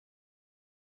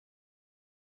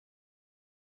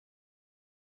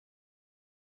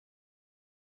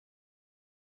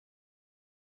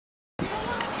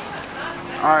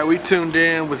Alright, we tuned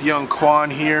in with young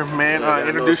Qwan here, man.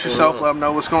 Introduce yourself, let them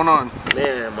know what's going on.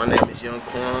 Man, my name is young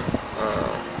Qwan.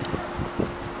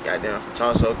 Got down from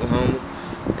Tulsa, Oklahoma. You know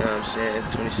what I'm saying?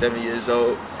 27 years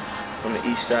old, from the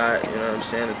east side, you know what I'm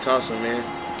saying, of Tulsa, man.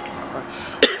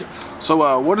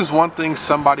 So, what is one thing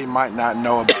somebody might not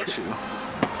know about you?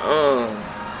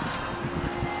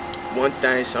 One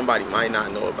thing somebody might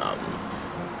not know about me.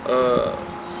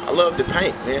 I love to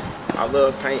paint, man. I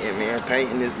love painting, man.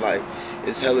 Painting is like,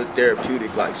 it's hella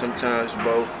therapeutic. Like sometimes,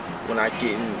 bro, when I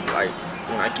get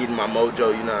in my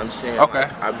mojo, you know what I'm saying? Okay.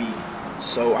 Like, I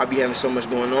be having so much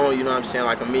going on, you know what I'm saying?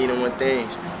 Like a million and one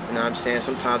things, you know what I'm saying?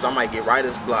 Sometimes I might get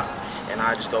writer's block, and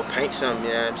I just go paint something,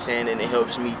 you know what I'm saying? And it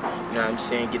helps me, you know what I'm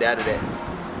saying, get out of that.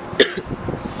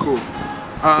 Cool.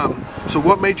 So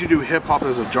what made you do hip hop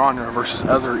as a genre versus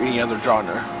any other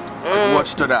genre? Like what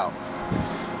stood out?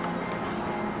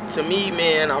 To me,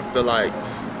 man, I feel like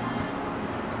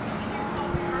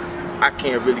I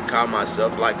can't really call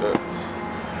myself like a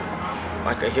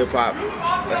hip hop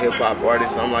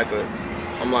artist. I'm like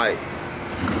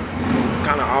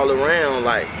kind of all around.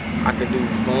 Like I could do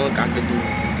funk,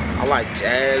 I like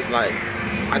jazz, like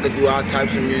I could do all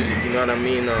types of music. You know what I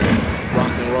mean?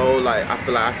 Rock and roll. Like I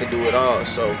feel like I could do it all.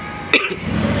 So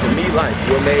for me, like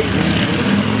what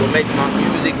makes my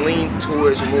music lean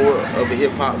towards more of a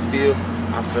hip hop feel,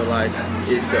 I feel like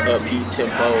is the upbeat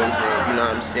tempos and you know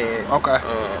what I'm saying. Okay.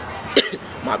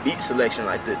 My beat selection,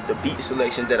 like the beat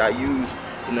selection that I use,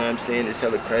 you know what I'm saying, is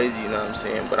hella crazy, you know what I'm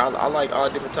saying. But I like all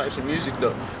different types of music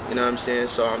though, you know what I'm saying.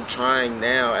 So I'm trying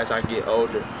now as I get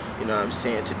older, you know what I'm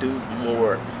saying, to do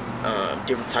more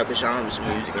different type of genres of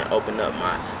music and open up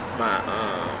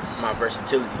my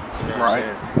versatility, you know what I'm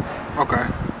saying. Okay,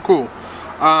 cool.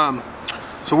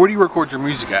 So where do you record your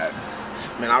music at?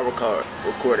 Man, I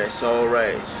record at Soul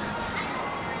Rage.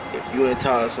 If you in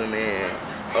Tulsa, man,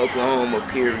 Oklahoma,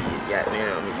 period,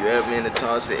 goddamn, if you ever in the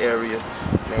Tulsa area,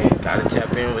 man, you gotta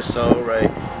tap in with Soul Ray,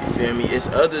 you feel me? It's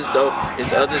others though,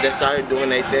 it's others that's out here doing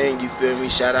their thing, you feel me?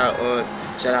 Shout out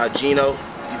Gino,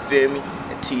 you feel me?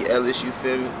 And T. Ellis, you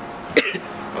feel me?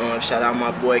 Shout out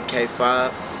my boy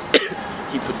K5,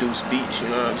 he produced beats, you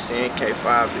know what I'm saying?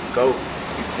 K5 the GOAT,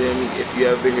 you feel me? If you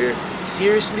ever hear,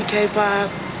 seriously K5,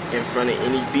 in front of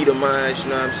any beat of mine, you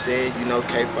know what I'm saying? You know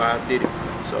K5 did it.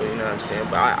 So, you know what I'm saying?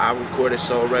 But I recorded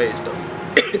Soul Raised though.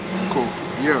 Cool.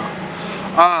 Yeah.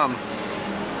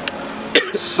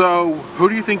 So, who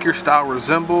do you think your style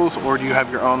resembles, or do you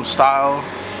have your own style?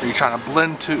 Are you trying to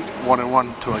blend one and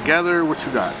one together? What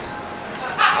you got?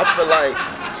 I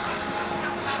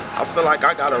feel like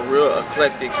I got a real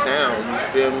eclectic sound, you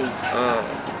feel me?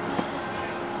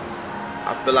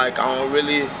 I feel like I don't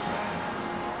really,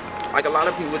 like a lot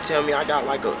of people tell me I got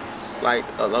like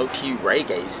a low-key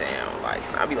reggae sound, like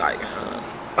I be like, huh?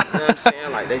 You know what I'm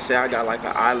saying? Like they say I got like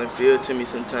an island feel to me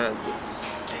sometimes, but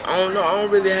I don't know. I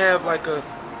don't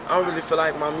really feel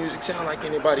like my music sound like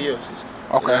anybody else's.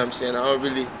 Okay. You know what I'm saying? I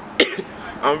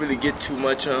don't really get too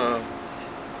much. I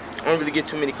don't really get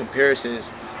too many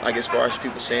comparisons, like as far as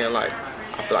people saying like,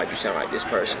 I feel like you sound like this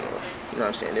person, or you know what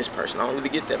I'm saying, this person. I don't really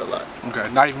get that a lot. Okay.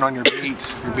 Not even on your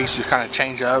beats. Your beats just kind of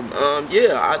change up.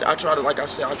 Yeah. I try to, like I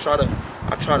said, I try to,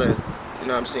 you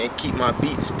know what I'm saying, keep my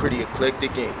beats pretty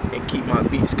eclectic and keep my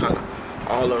beats kind of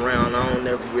all around. I don't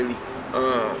ever really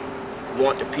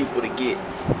want the people to get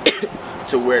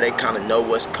to where they kind of know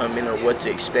what's coming or what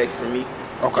to expect from me.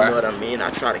 Okay. You know what I mean? I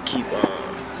try to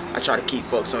keep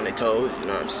folks on their toes. You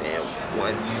know what I'm saying?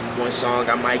 One song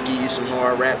I might give you some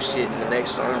hard rap shit, and the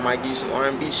next song I might give you some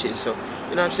R&B shit. So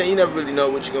you know what I'm saying? You never really know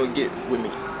what you're gonna get with me.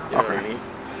 You know what I mean?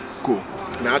 Cool.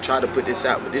 Now I try to put this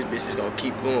out, but this bitch is gonna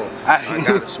keep going. I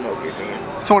gotta smoke it, man.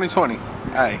 2020.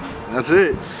 Hey, that's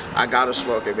it. I gotta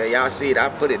smoke it, man. Y'all see it? I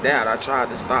put it down. I tried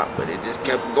to stop, but it just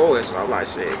kept going. So I'm like,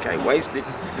 shit, can't waste it.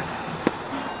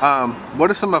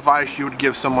 What is some advice you would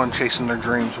give someone chasing their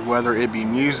dreams, whether it be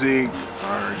music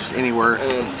or just anywhere?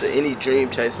 To any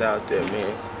dream chaser out there,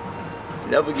 man,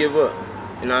 never give up.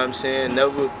 You know what I'm saying?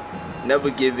 Never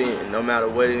give in, no matter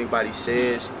what anybody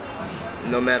says.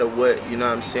 No matter what, you know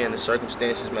what I'm saying, the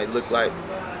circumstances may look like,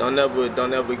 don't ever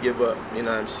give up, you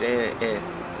know what I'm saying, and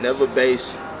never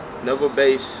base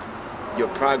your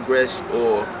progress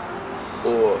or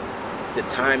the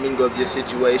timing of your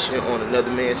situation on another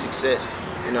man's success.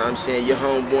 You know what I'm saying? Your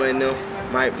homeboy and them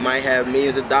might have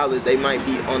millions of dollars, they might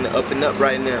be on the up and up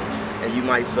right now, and you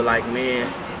might feel like,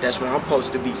 man, that's where I'm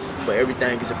supposed to be, but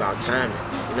everything is about timing,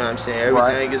 you know what I'm saying?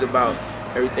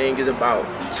 Everything is about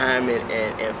timing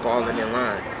and falling in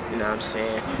line, you know what I'm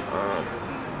saying?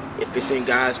 if it's in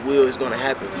God's will, it's gonna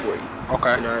happen for you.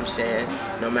 Okay. You know what I'm saying?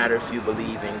 No matter if you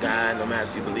believe in God, no matter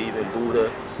if you believe in Buddha,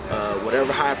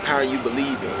 whatever higher power you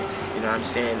believe in, you know what I'm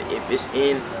saying? If it's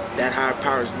in that higher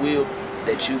power's will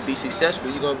that you be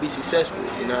successful, you're gonna be successful.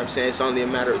 You know what I'm saying? It's only a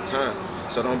matter of time.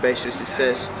 So don't base your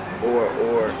success or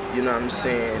you know what I'm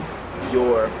saying,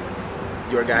 your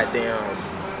goddamn,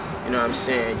 you know what I'm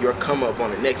saying, your come up on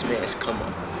the next man's come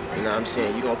up. You know what I'm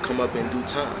saying? You're gonna come up in due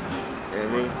time. You know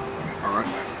what I mean? Alright.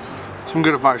 Some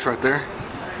good advice right there.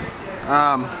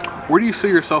 Where do you see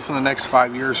yourself in the next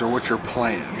 5 years, or what's your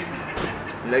plan?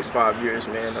 The next 5 years,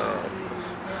 man.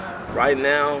 Right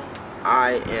now,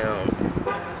 I am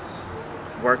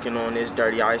working on this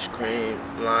dirty ice cream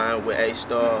line with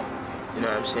A-Star. You know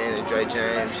what I'm saying? And Dre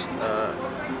James.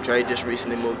 Dre just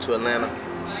recently moved to Atlanta,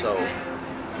 so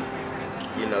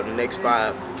you know the next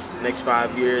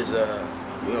five years,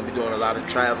 we're gonna be doing a lot of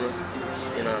traveling.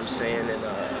 You know what I'm saying? And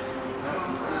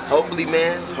hopefully,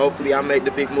 man, hopefully I make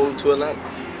the big move to Atlanta.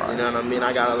 You know what I mean?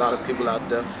 I got a lot of people out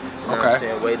there, you know what I'm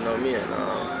saying, waiting on me, and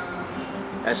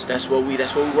that's what we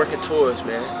working towards,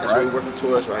 man. That's what we're working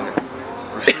towards right now.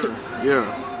 For sure. Yeah.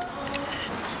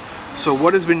 So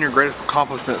what has been your greatest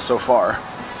accomplishment so far?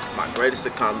 My greatest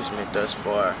accomplishment thus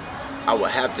far, I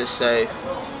would have to say,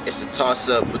 it's a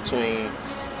toss-up between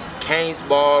Kane's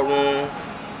Ballroom,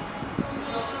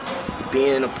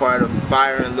 being a part of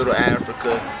Fire in Little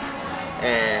Africa,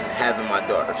 and having my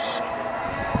daughters.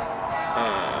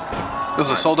 It was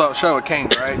a sold-out show at Kane,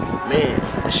 right? Man,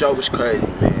 the show was crazy,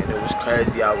 man. It was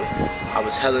crazy. I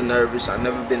was hella nervous. I've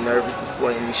never been nervous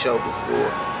before any show before,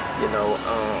 you know.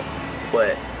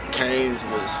 But Kane's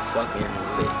was fucking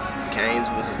lit. Kane's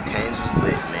was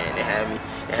lit, man.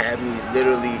 It had me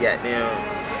literally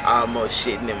goddamn almost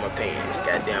shitting in my pants.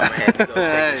 Goddamn, I had to go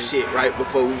take a shit right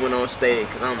before we went on stage,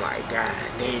 cause I'm like, God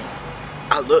damn.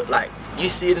 I look like, you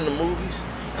see it in the movies,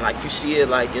 and like you see it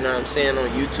like, you know what I'm saying, on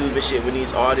YouTube and shit when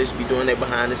these artists be doing their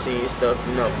behind the scenes stuff,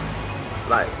 you know.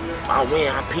 Like,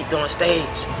 I peeked on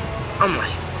stage, I'm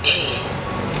like,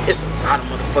 damn, it's a lot of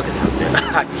motherfuckers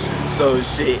out there. So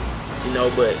shit, you know,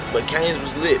 but Kane's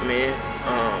was lit, man.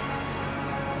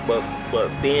 But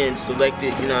being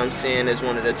selected, you know what I'm saying, as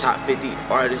one of the top 50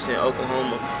 artists in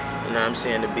Oklahoma, you know what I'm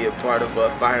saying, to be a part of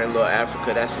Fire in Little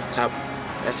Africa, that's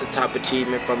a top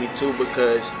achievement for me too,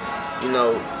 because, you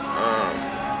know,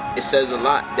 it says a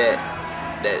lot that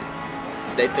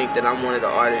they think that I'm one of the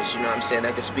artists, you know what I'm saying,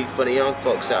 that can speak for the young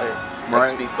folks out here, that can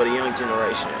speak for the young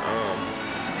generation.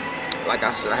 Like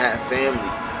I said, I had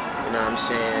family, you know what I'm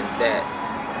saying, that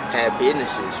had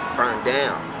businesses burned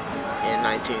down in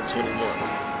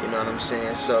 1921. You know what I'm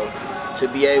saying? So to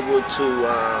be able to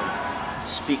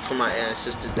speak for my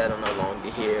ancestors that are no longer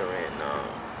here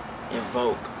and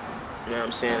invoke, you know what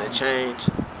I'm saying, a change,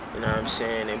 you know what I'm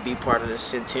saying, and be part of the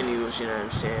centennials, you know what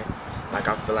I'm saying? Like,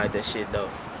 I feel like that shit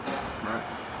dope. Right.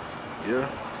 Yeah.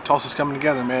 Tulsa's coming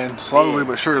together, man. Slowly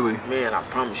but surely. Man, I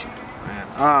promise you.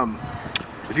 Man.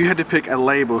 If you had to pick a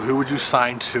label, who would you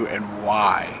sign to and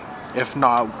why? If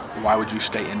not, why would you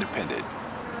stay independent?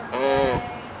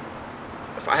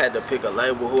 If I had to pick a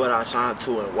label, who would I sign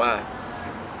to and why?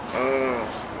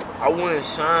 I wouldn't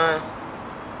sign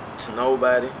to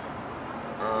nobody.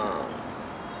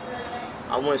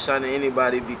 I wouldn't sign to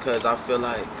anybody because I feel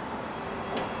like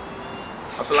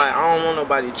I don't want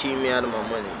nobody to cheat me out of my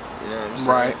money. You know what I'm saying?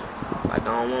 Right. Like,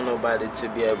 I don't want nobody to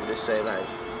be able to say like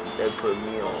they put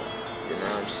me on. You know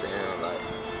what I'm saying? Like,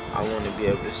 I want to be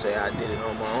able to say I did it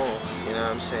on my own. You know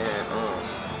what I'm saying?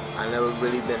 I never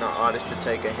really been an artist to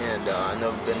take a handout. I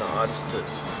never been an artist to, you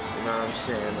know what I'm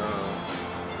saying,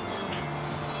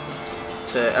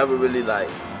 to ever really like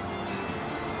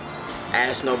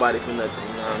ask nobody for nothing.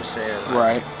 You know what I'm saying? Like,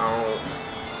 right. I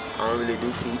don't really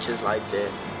do features like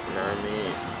that. You know what I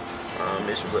mean?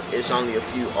 It's only a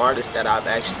few artists that I've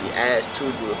actually asked to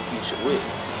do a feature with.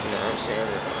 You know what I'm saying?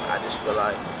 I just feel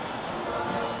like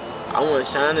I wouldn't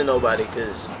sign to nobody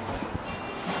because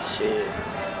shit.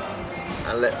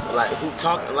 Like, who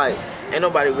talking, like, ain't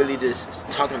nobody really just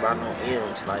talking about no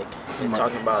M's, like, and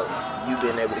talking about you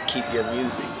being able to keep your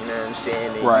music, you know what I'm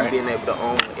saying, and you being able to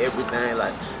own everything,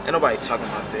 like, ain't nobody talking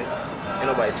about that. Ain't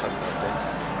nobody talking about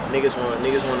that. Niggas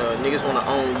wanna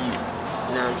own you,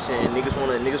 you know what I'm saying?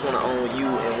 Niggas wanna own you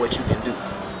and what you can do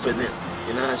for them,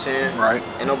 you know what I'm saying? Right.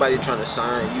 Ain't nobody trying to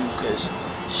sign you because,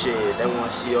 shit, they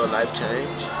want to see your life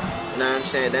change, you know what I'm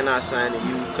saying? They're not signing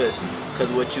you because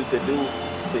what you could do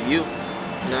for you.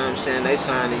 You know what I'm saying? They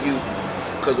sign to you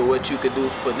because of what you could do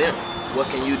for them. What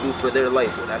can you do for their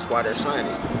label? That's why they're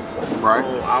signing you. Right.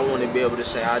 I want to be able to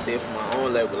say I did for my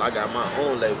own label. I got my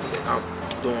own label that I'm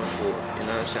doing for. You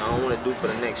know what I'm saying? I don't want to do for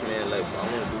the next man label. I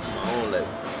want to do for my own label.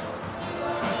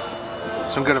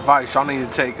 some good advice. Y'all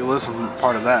need to listen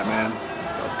part of that, man.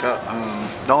 Okay.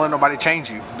 Don't let nobody change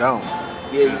you. Don't.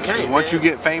 Yeah, you can't. Once man. you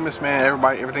get famous, man,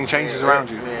 everything changes around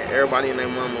you. Man, everybody and their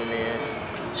mama, man.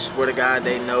 Swear to God,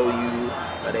 they know you,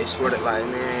 but they swear to like,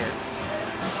 man.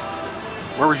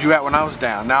 Where was you at when I was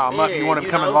down? Now I'm up. You want to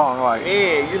come along, like.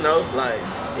 Yeah, you know, like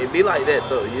it be like that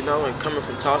though, you know. And coming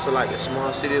from Tulsa, like a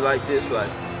small city like this, like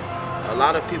a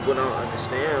lot of people don't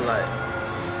understand. Like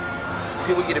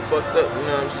people get it fucked up. You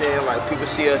know what I'm saying? Like people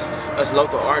see us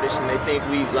local artists, and they think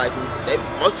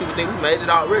most people think we made it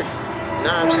already. You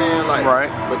know what I'm saying? Like,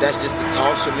 right. But that's just the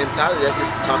Tulsa mentality. That's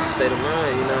just the Tulsa state of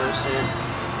mind. You know what I'm saying?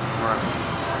 Right.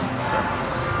 Okay.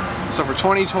 So for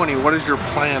 2020, what is your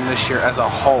plan this year as a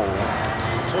whole?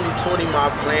 2020, my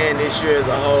plan this year as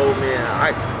a whole, man,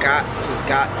 I got to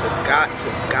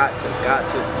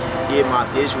get my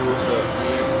visuals up,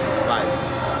 man. Like,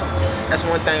 that's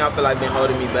one thing I feel like been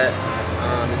holding me back.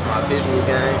 It's my visual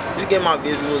game. Just get my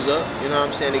visuals up, you know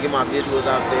what I'm saying? To get my visuals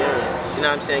out there, and, you know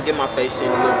what I'm saying? Get my face in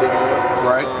a little bit more.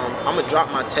 Right. I'm gonna drop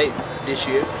my tape this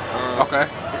year. Okay.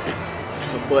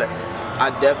 But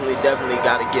I definitely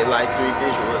gotta get like 3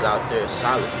 visuals out there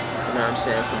solid, you know what I'm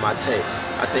saying, for my tape.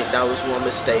 I think that was one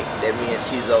mistake that me and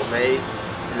Tizo made,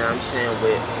 you know what I'm saying,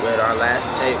 with our last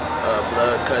tape,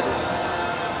 Blood Cousins.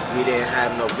 We didn't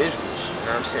have no visuals, you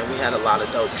know what I'm saying? We had a lot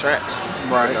of dope tracks,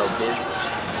 right. No visuals,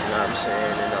 you know what I'm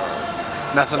saying? And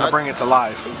nothing to bring it to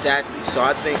life. Exactly. So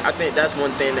I think that's one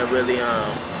thing that really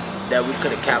that we could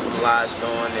have capitalized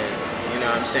on, and you know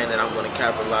what I'm saying, that I'm gonna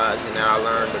capitalize, and that I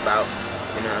learned about,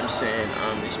 you know what I'm saying,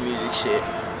 this music shit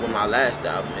with my last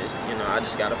album is, you know, I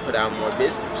just gotta put out more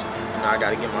visuals. You know, I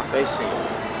gotta get my face seen.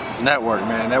 Network,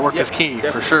 man. Network is key,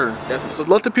 for sure. Definitely. So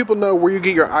let the people know where you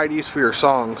get your ideas for your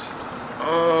songs.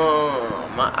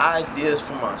 My ideas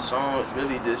for my songs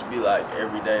really just be like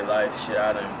everyday life, shit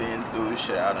I done been through,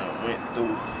 shit I done went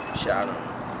through, shit I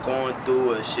done going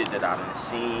through, or shit that I done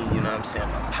seen, you know what I'm saying,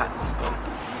 my partners go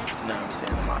through, you know what I'm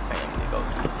saying, and my family go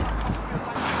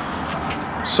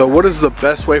through. So what is the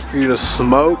best way for you to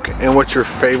smoke, and what's your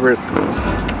favorite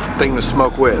thing to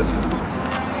smoke with?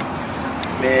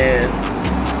 Man,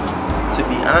 to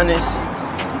be honest,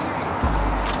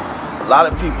 a lot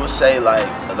of people say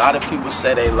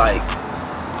they like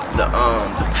the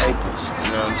papers,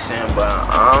 you know what I'm saying, but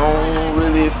I don't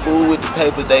really fool with the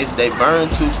papers. They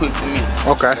burn too quick for me.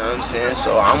 Okay. You know what I'm saying?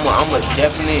 So I'm a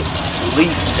definite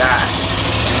leaf guy.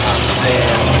 You know what I'm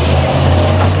saying?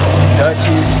 I smoke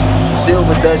Dutchess,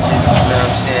 silver Dutchess, you know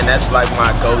what I'm saying? That's like my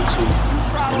go-to.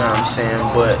 You know what I'm saying?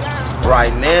 But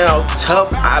right now,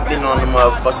 tough, I've been on the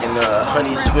motherfucking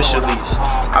honey swisher leaves.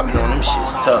 I've been on them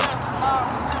shits tough.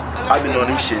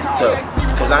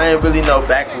 Cause I ain't really no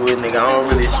backwood nigga. I don't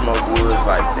really smoke woods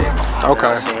like that. You know what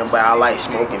I'm saying? But I like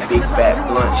smoking big fat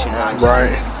blunts, you know what I'm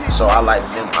saying? So I like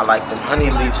them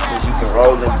honey leaves, cause you can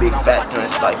roll them big fat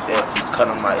joints like that. You cut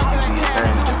them like you do your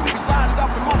thing with it. You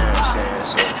know what I'm saying?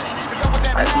 So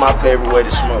that's my favorite way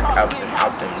to smoke, out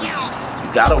them leaves.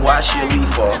 You gotta wash your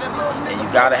leaf off, and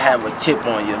you gotta have a tip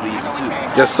on your leaf too.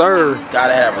 Yes, sir. You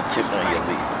gotta have a tip on your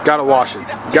leaf. Gotta wash it.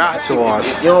 Got to wash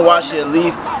it. If you don't wash your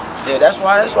leaf, yeah, that's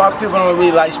why people don't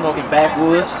really like smoking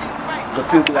backwoods. Cause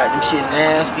people be like, them shit's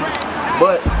nasty.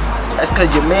 But that's cause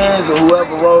your mans or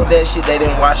whoever rolled that shit, they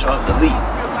didn't wash off the leaf.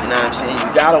 You know what I'm saying? You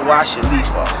gotta wash your leaf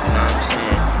off. You know what I'm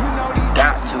saying? You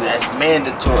got to. That's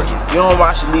mandatory. If you don't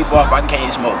wash your leaf off, I can't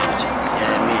smoke with you. You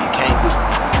know what I mean? You can't do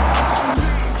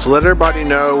it. So let everybody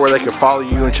know where they can follow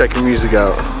you and check your music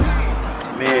out.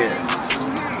 Man,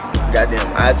 goddamn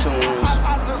iTunes,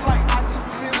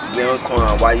 Young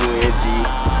Qwan, YUNG.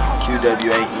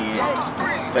 QWAN,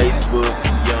 Facebook,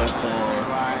 Young Qwan,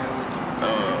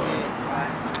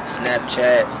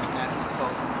 Snapchat,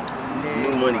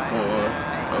 New Money Qwan,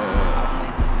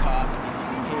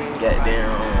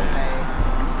 goddamn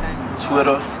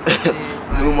Twitter,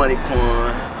 New Money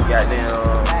Qwan,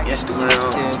 goddamn Instagram,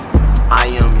 I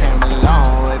am Young Qwan.